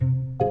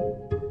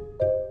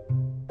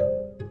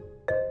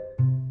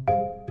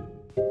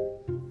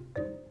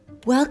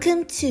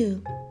Welcome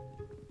to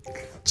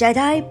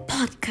Jedi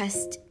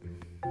Podcast.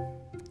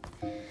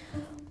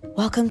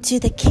 Welcome to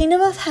the Kingdom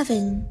of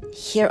Heaven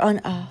here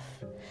on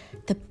earth,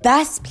 the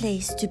best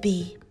place to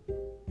be,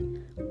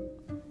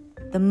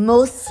 the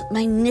most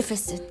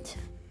magnificent.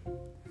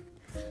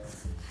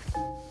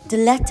 The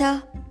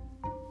letter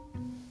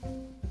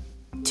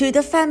to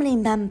the family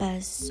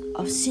members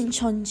of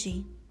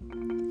Shincheonji.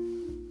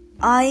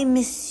 I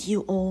miss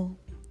you all.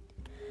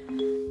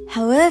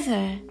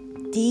 However,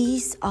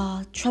 these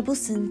are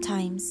troublesome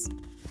times.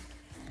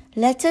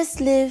 Let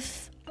us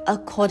live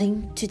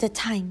according to the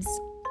times.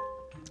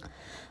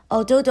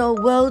 Although the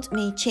world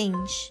may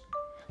change,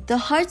 the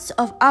hearts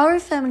of our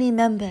family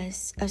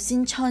members of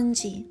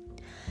Shincheonji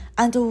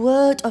and the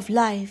word of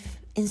life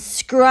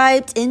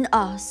inscribed in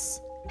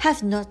us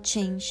have not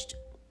changed.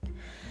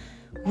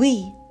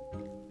 We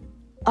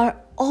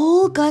are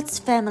all God's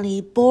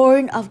family,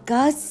 born of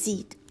God's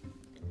seed.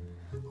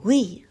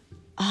 We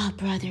are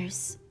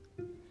brothers.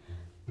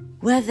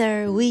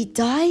 Whether we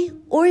die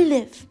or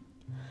live,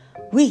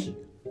 we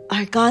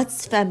are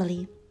God's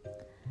family.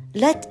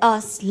 Let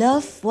us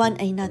love one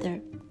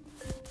another.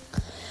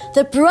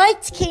 The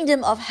bright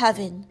kingdom of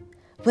heaven,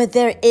 where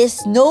there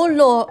is no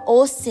law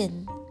or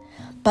sin,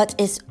 but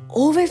is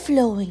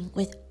overflowing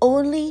with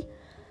only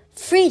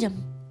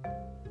freedom,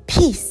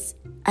 peace,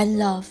 and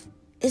love,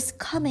 is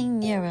coming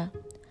nearer.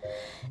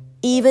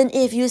 Even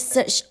if you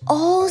search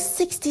all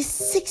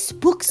 66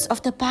 books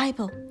of the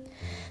Bible,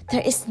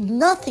 there is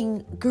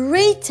nothing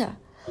greater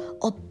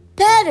or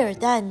better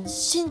than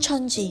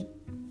Shincheonji.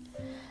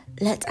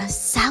 Let us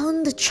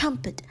sound the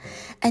trumpet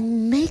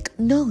and make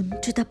known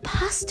to the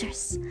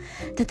pastors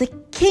that the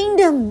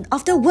kingdom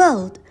of the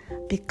world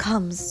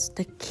becomes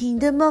the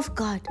kingdom of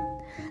God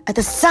at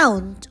the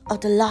sound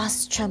of the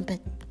last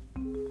trumpet.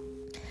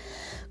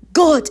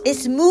 God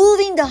is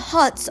moving the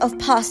hearts of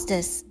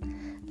pastors.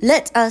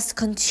 Let us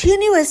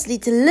continuously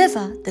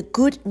deliver the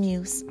good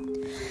news.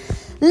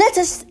 Let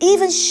us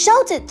even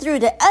shout it through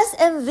the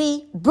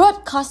SMV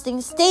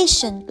broadcasting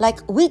station like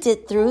we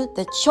did through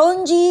the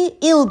Cheonji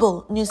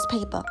Ilbo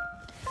newspaper.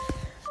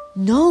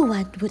 No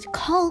one would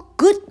call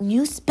good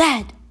news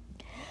bad.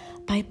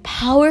 By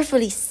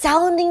powerfully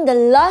sounding the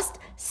last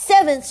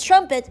seventh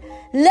trumpet,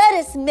 let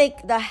us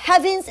make the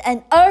heavens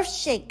and earth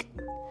shake.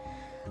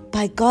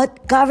 By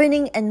God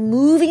governing and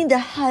moving the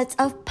hearts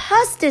of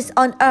pastors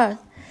on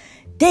earth,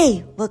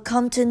 they will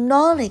come to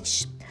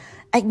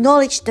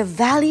acknowledge the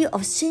value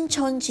of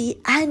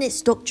Shincheonji and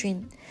its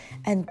doctrine,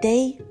 and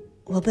they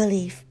will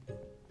believe.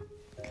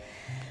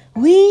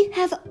 We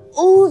have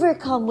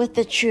overcome with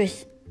the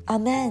truth.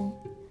 Amen.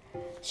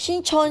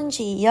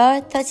 Shincheonji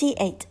Year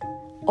 38,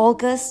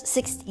 August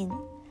 16.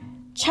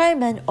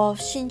 Chairman of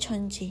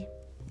Shincheonji.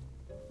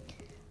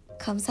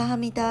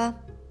 감사합니다.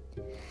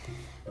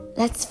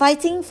 Let's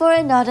fighting for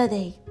another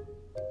day.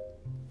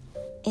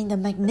 In the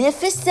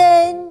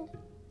magnificent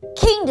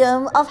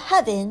kingdom of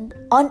heaven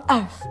on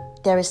earth,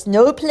 there is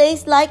no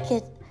place like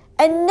it,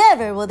 and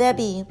never will there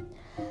be.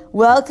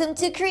 Welcome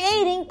to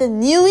creating the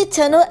new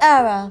eternal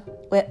era,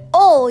 where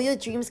all your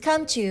dreams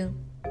come true.